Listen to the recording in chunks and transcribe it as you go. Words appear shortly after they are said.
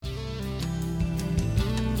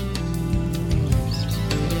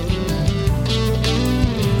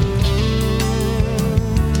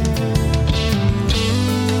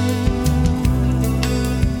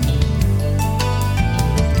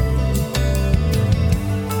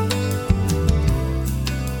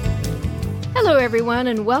everyone,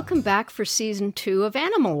 and welcome back for Season 2 of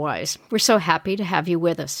Animal Wise. We're so happy to have you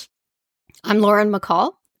with us. I'm Lauren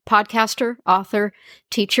McCall, podcaster, author,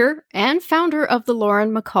 teacher, and founder of the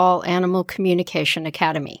Lauren McCall Animal Communication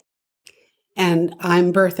Academy. And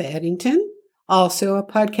I'm Bertha Eddington, also a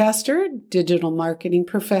podcaster, digital marketing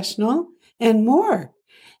professional, and more.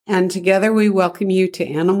 And together we welcome you to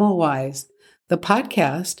Animal Wise, the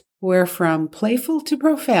podcast where from playful to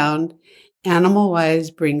profound, Animal Wise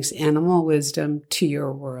brings animal wisdom to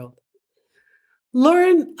your world.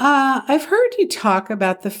 Lauren, I've heard you talk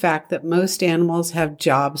about the fact that most animals have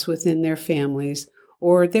jobs within their families,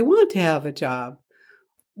 or they want to have a job.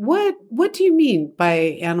 What do you mean by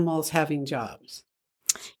animals having jobs?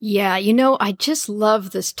 Yeah, I just love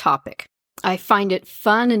this topic. I find it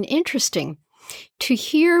fun and interesting to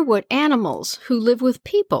hear what animals who live with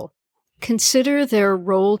people consider their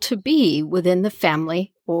role to be within the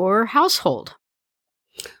family or household.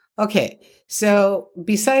 Okay, so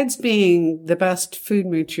besides being the best food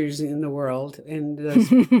moochers in the world and those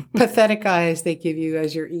pathetic eyes they give you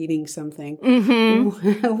as you're eating something,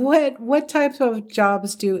 what types of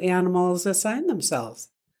jobs do animals assign themselves?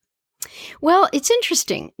 Well, it's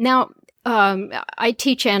interesting. Now, I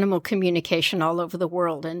teach animal communication all over the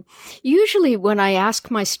world, and usually when I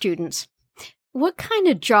ask my students, what kind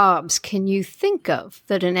of jobs can you think of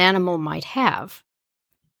that an animal might have?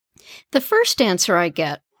 The first answer I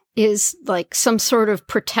get is like some sort of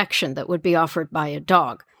protection that would be offered by a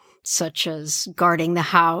dog, such as guarding the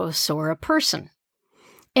house or a person.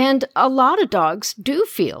 And a lot of dogs do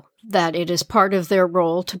feel that it is part of their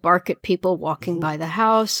role to bark at people walking by the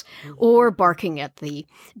house or barking at the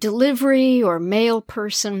delivery or mail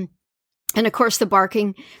person. And of course, the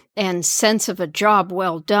barking and sense of a job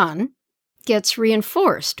well done gets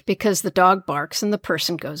reinforced because the dog barks and the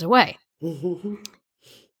person goes away.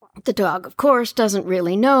 The dog, of course, doesn't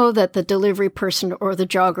really know that the delivery person or the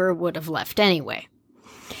jogger would have left anyway.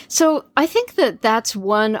 So I think that that's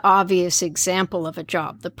one obvious example of a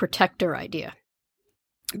job, the protector idea.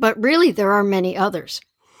 But really, there are many others.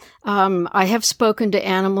 I have spoken to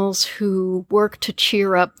animals who work to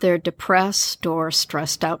cheer up their depressed or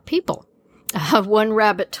stressed out people. One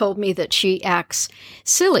rabbit told me that she acts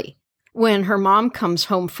silly when her mom comes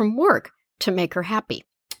home from work to make her happy.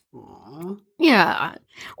 Aww. Yeah.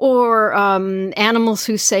 Or animals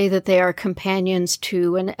who say that they are companions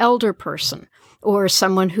to an elder person or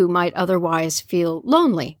someone who might otherwise feel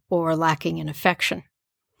lonely or lacking in affection.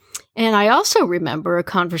 And I also remember a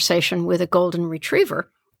conversation with a golden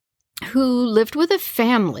retriever who lived with a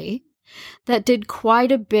family that did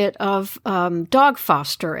quite a bit of dog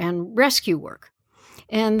foster and rescue work.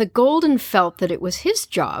 And the golden felt that it was his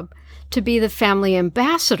job to be the family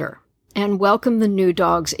ambassador and welcome the new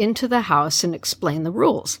dogs into the house and explain the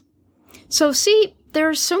rules. So see, there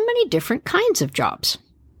are so many different kinds of jobs.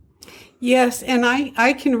 Yes, and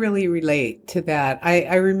I can really relate to that.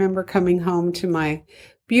 I remember coming home to my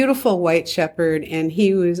beautiful white shepherd, and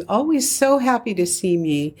he was always so happy to see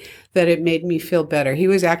me that it made me feel better. He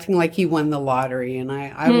was acting like he won the lottery, and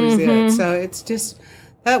I was it. So it's just,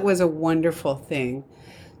 that was a wonderful thing.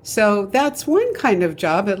 So that's one kind of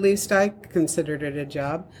job, at least I considered it a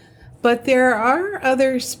job. But there are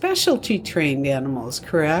other specialty trained animals,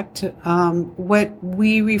 correct? What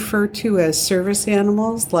we refer to as service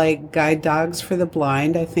animals, like guide dogs for the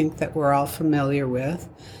blind, I think that we're all familiar with.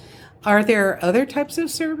 Are there other types of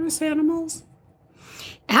service animals?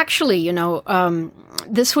 Actually,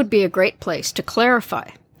 this would be a great place to clarify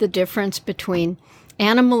the difference between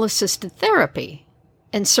animal-assisted therapy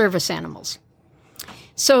and service animals.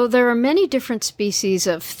 So there are many different species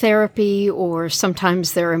of therapy, or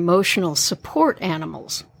sometimes they're emotional support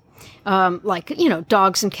animals, like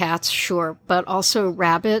dogs and cats, sure, but also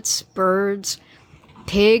rabbits, birds,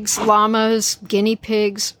 pigs, llamas, guinea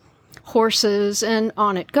pigs, horses, and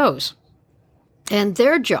on it goes. And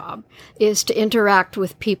their job is to interact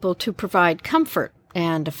with people to provide comfort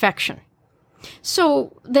and affection.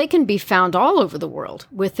 So they can be found all over the world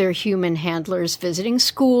with their human handlers visiting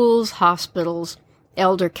schools, hospitals,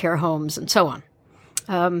 elder care homes, and so on.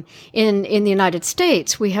 In the United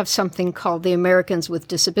States, we have something called the Americans with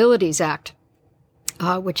Disabilities Act,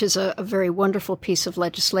 which is a very wonderful piece of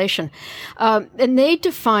legislation. And they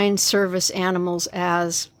define service animals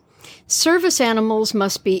as service animals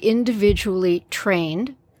must be individually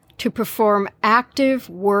trained to perform active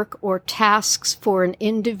work or tasks for an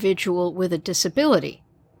individual with a disability.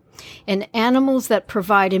 And animals that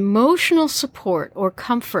provide emotional support or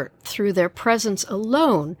comfort through their presence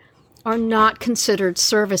alone are not considered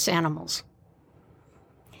service animals.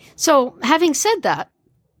 So, having said that,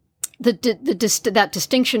 that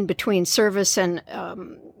distinction between service and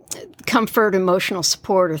comfort, emotional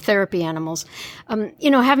support, or therapy animals.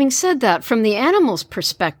 Having said that, from the animal's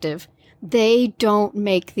perspective, they don't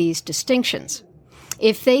make these distinctions.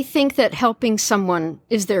 If they think that helping someone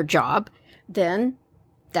is their job, then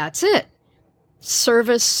that's it.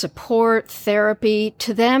 Service, support, therapy,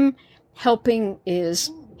 to them, helping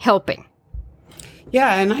is helping.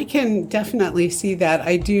 Yeah, and I can definitely see that.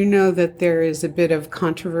 I do know that there is a bit of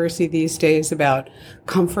controversy these days about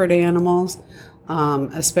comfort animals,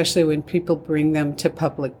 especially when people bring them to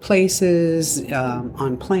public places,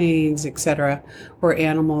 on planes, etc., where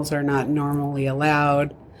animals are not normally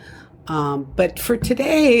allowed. But for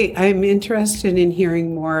today, I'm interested in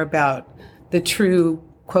hearing more about the true,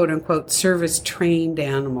 quote unquote, service trained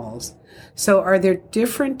animals. So are there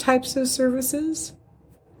different types of services?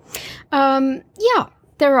 Yeah,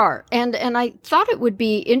 there are. And I thought it would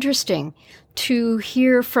be interesting to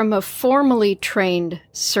hear from a formally trained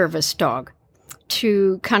service dog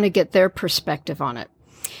to kind of get their perspective on it.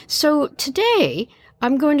 So today,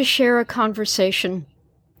 I'm going to share a conversation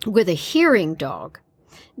with a hearing dog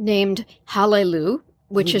named Hallelujah,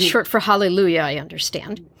 which is short for Hallelujah, I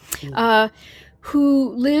understand,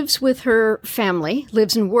 who lives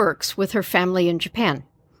and works with her family in Japan.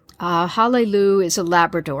 Hallelujah is a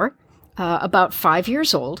Labrador, about 5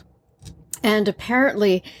 years old, and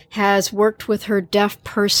apparently has worked with her deaf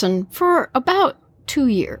person for about 2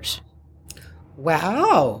 years.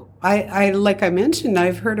 Wow. I like I mentioned,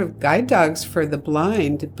 I've heard of guide dogs for the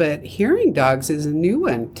blind, but hearing dogs is a new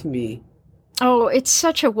one to me. Oh, it's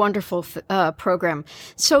such a wonderful program.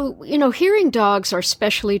 So, hearing dogs are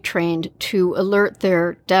specially trained to alert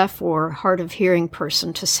their deaf or hard of hearing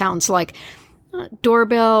person to sounds like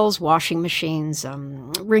doorbells, washing machines,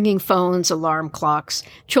 ringing phones, alarm clocks,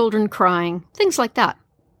 children crying, things like that.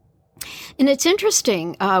 And it's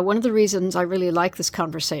interesting, one of the reasons I really like this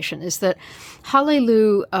conversation is that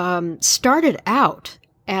Hallelujah started out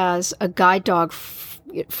as a guide dog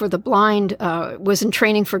for the blind, was in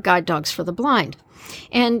training for guide dogs for the blind,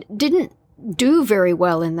 and didn't do very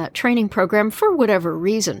well in that training program for whatever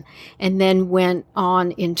reason, and then went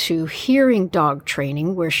on into hearing dog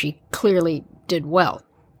training where she clearly did well.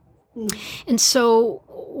 And so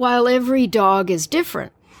while every dog is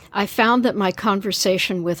different, I found that my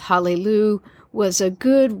conversation with Hallelujah was a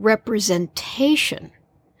good representation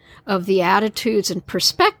of the attitudes and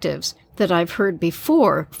perspectives that I've heard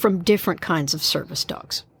before from different kinds of service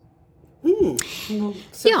dogs.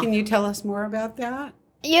 Can you tell us more about that?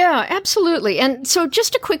 Yeah, absolutely. And so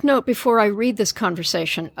just a quick note before I read this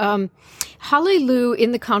conversation. Hallelujah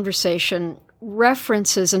in the conversation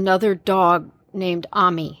references another dog named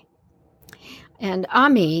Ami. And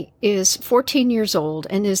Ami is 14 years old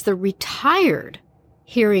and is the retired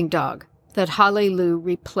hearing dog that Hallelujah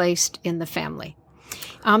replaced in the family.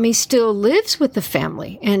 Ami still lives with the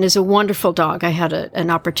family and is a wonderful dog. I had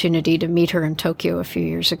an opportunity to meet her in Tokyo a few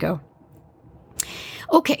years ago.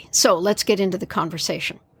 Okay, so let's get into the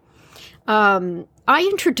conversation. I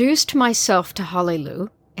introduced myself to Hallelujah,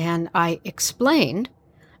 and I explained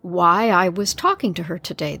why I was talking to her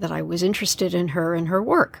today, that I was interested in her and her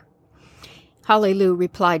work. Hallelujah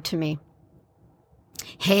replied to me,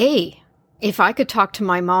 "Hey, if I could talk to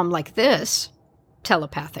my mom like this,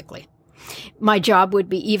 telepathically, my job would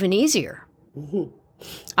be even easier."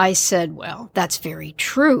 I said, "Well, that's very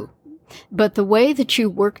true, but the way that you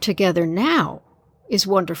work together now is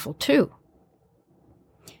wonderful too."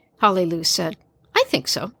 Hallelujah said, "I think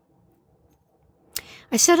so."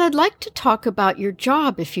 I said, "I'd like to talk about your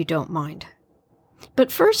job if you don't mind.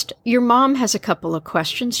 But first, your mom has a couple of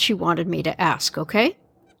questions she wanted me to ask, okay?"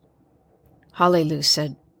 Hallelujah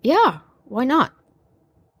said, "Yeah, why not?"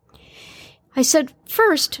 I said,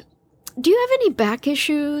 "First, do you have any back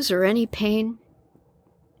issues or any pain?"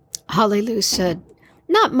 Hallelujah said,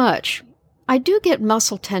 "Not much. I do get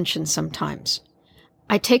muscle tension sometimes.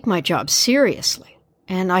 I take my job seriously,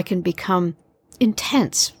 and I can become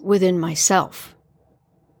intense within myself."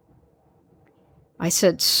 I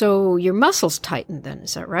said, "So your muscles tighten then,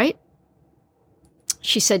 is that right?"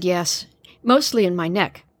 She said, "Yes, mostly in my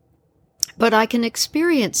neck, but I can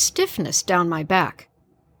experience stiffness down my back.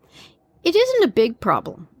 It isn't a big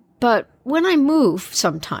problem, but when I move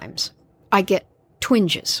sometimes, I get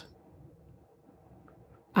twinges."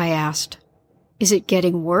 I asked, "Is it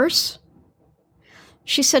getting worse?"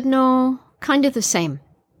 She said, "No, kind of the same."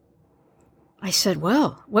 I said,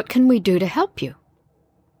 "Well, what can we do to help you?"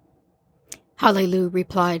 Hallelujah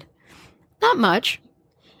replied, "Not much.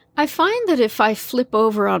 I find that if I flip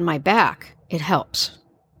over on my back, it helps."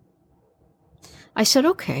 I said,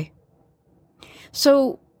 "Okay.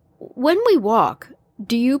 So when we walk,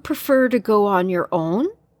 do you prefer to go on your own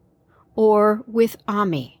or with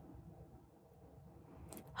Ami?"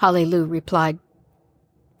 Hallelujah replied,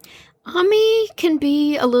 Ami can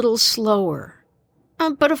be a little slower,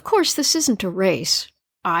 but of course this isn't a race.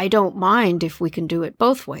 I don't mind if we can do it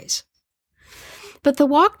both ways. But the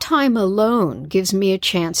walk time alone gives me a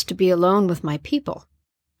chance to be alone with my people.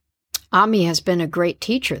 Ami has been a great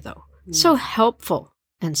teacher, though, so helpful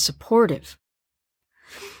and supportive.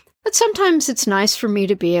 But sometimes it's nice for me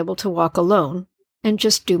to be able to walk alone and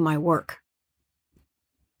just do my work.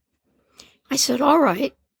 I said, all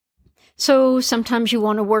right. So sometimes you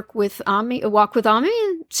want to walk with Ami,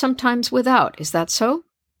 and sometimes without. Is that so?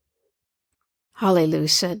 Hallelujah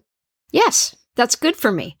said, yes, that's good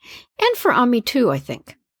for me. And for Ami too, I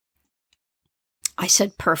think. I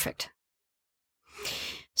said, perfect.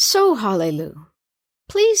 So, Hallelujah,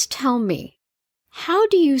 please tell me, how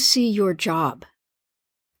do you see your job?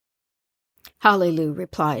 Hallelujah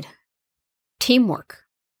replied, teamwork.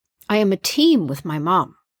 I am a team with my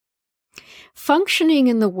mom. Functioning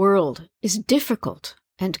in the world is difficult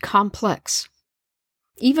and complex,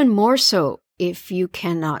 even more so if you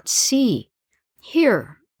cannot see,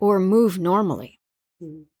 hear, or move normally.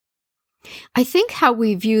 I think how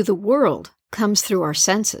we view the world comes through our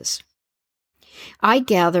senses. I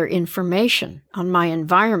gather information on my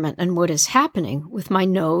environment and what is happening with my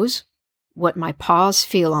nose, what my paws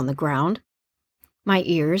feel on the ground, my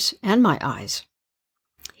ears, and my eyes.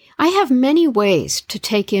 I have many ways to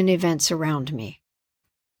take in events around me.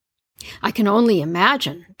 I can only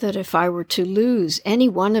imagine that if I were to lose any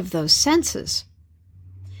one of those senses,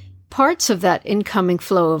 parts of that incoming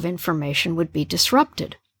flow of information would be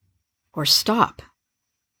disrupted or stop.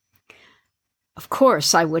 Of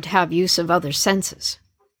course, I would have use of other senses.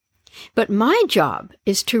 But my job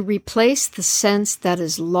is to replace the sense that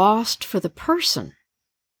is lost for the person,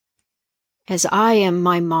 as I am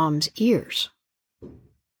my mom's ears.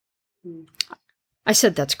 I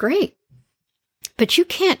said, that's great, but you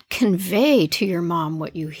can't convey to your mom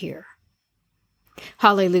what you hear.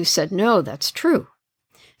 Hallelujah said, no, that's true.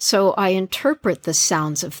 So I interpret the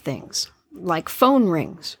sounds of things, like phone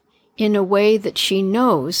rings, in a way that she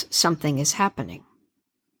knows something is happening.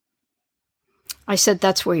 I said,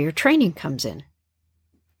 that's where your training comes in.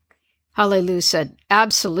 Hallelujah said,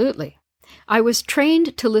 absolutely. I was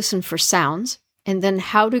trained to listen for sounds and then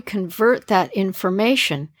how to convert that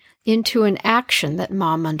information into an action that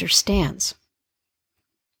Mom understands.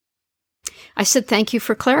 I said, thank you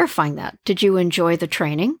for clarifying that. Did you enjoy the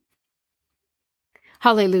training?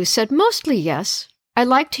 Hallelujah said, mostly yes. I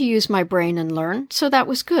like to use my brain and learn, so that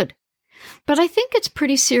was good. But I think it's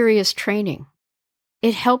pretty serious training.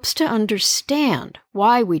 It helps to understand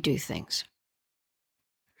why we do things.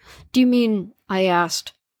 Do you mean, I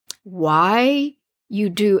asked, why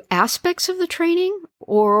you do aspects of the training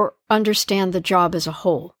or understand the job as a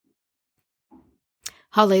whole?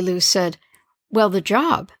 Hallelujah said, well, the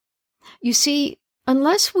job. You see,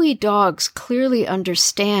 unless we dogs clearly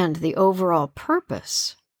understand the overall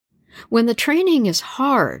purpose, when the training is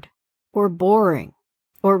hard or boring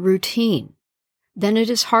or routine, then it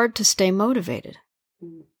is hard to stay motivated.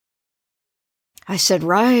 I said,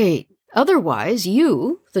 right. Otherwise,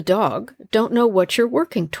 you, the dog, don't know what you're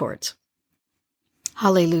working towards.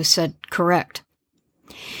 Hallelujah said, correct.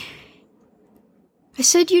 I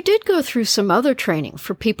said, you did go through some other training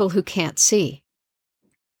for people who can't see.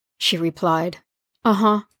 She replied,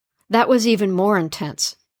 uh-huh, that was even more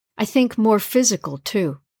intense. I think more physical,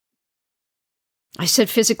 too. I said,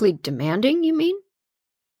 physically demanding, you mean?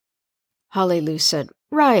 Hallelujah said,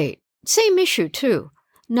 right, same issue, too.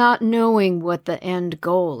 Not knowing what the end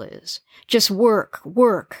goal is. Just work,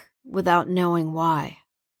 without knowing why.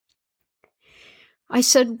 I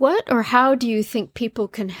said, what or how do you think people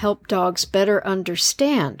can help dogs better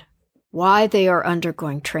understand why they are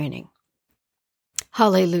undergoing training?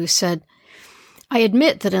 Hallelujah said, I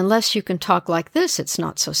admit that unless you can talk like this, it's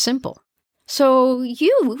not so simple. So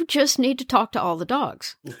you just need to talk to all the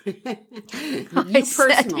dogs. You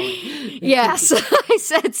personally. Yes. I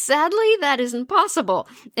said, sadly, that isn't possible.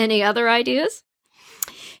 Any other ideas?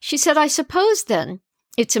 She said, I suppose then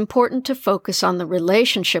it's important to focus on the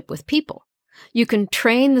relationship with people. You can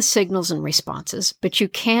train the signals and responses, but you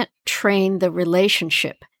can't train the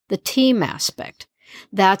relationship, the team aspect.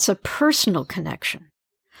 That's a personal connection.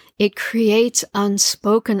 It creates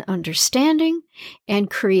unspoken understanding and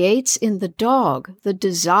creates in the dog the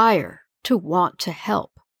desire to want to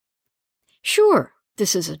help. Sure,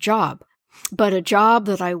 this is a job, but a job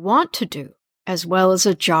that I want to do as well as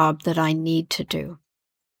a job that I need to do.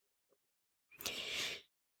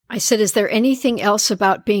 I said, is there anything else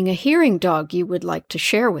about being a hearing dog you would like to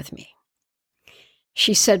share with me?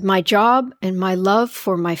 She said, my job and my love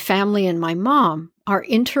for my family and my mom are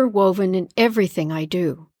interwoven in everything I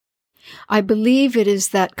do. I believe it is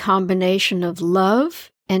that combination of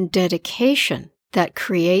love and dedication that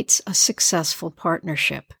creates a successful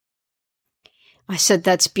partnership. I said,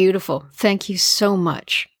 that's beautiful. Thank you so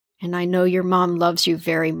much. And I know your mom loves you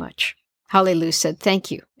very much. Holly Lou said,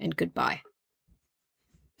 thank you and goodbye.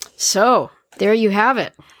 So there you have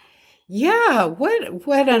it. Yeah,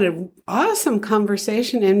 what an awesome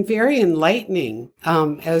conversation and very enlightening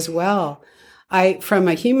as well. From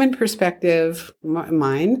a human perspective,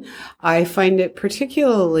 mine, I find it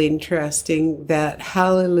particularly interesting that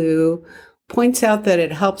Hallelujah points out that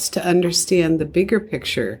it helps to understand the bigger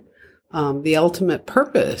picture, the ultimate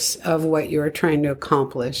purpose of what you're trying to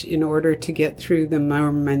accomplish in order to get through the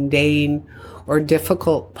more mundane or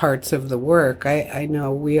difficult parts of the work. I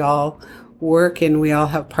know we all work and we all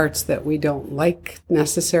have parts that we don't like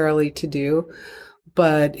necessarily to do,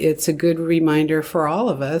 but it's a good reminder for all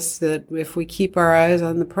of us that if we keep our eyes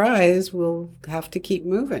on the prize, we'll have to keep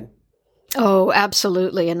moving. Oh,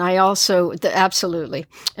 absolutely. And absolutely.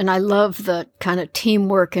 And I love the kind of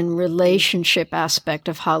teamwork and relationship aspect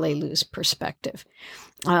of Hallelujah's perspective.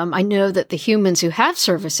 I know that the humans who have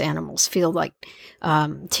service animals feel like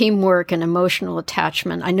teamwork and emotional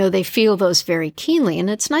attachment. I know they feel those very keenly, and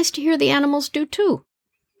it's nice to hear the animals do too.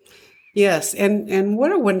 Yes, and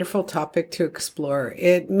what a wonderful topic to explore.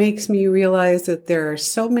 It makes me realize that there are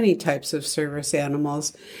so many types of service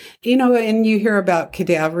animals, and you hear about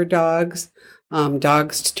cadaver dogs,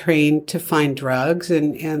 dogs trained to find drugs,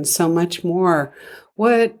 and so much more.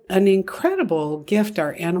 What an incredible gift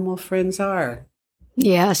our animal friends are.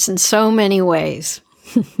 Yes, in so many ways.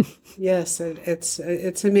 Yes,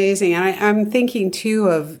 it's amazing. And I'm thinking, too,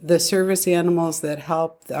 of the service animals that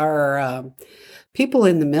help our people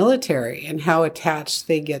in the military and how attached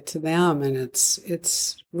they get to them. And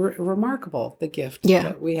it's remarkable, the gift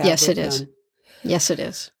that we have. Yes, it is. Yes, it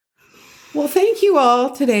is. Well, thank you all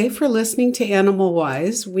today for listening to Animal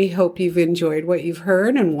Wise. We hope you've enjoyed what you've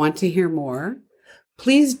heard and want to hear more.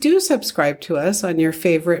 Please do subscribe to us on your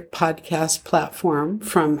favorite podcast platform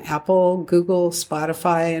from Apple, Google,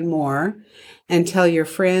 Spotify, and more. And tell your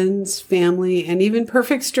friends, family, and even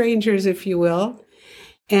perfect strangers, if you will.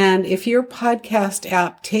 And if your podcast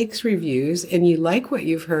app takes reviews and you like what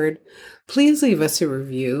you've heard, please leave us a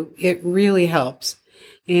review. It really helps.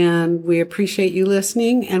 And we appreciate you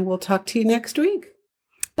listening, and we'll talk to you next week.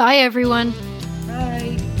 Bye, everyone.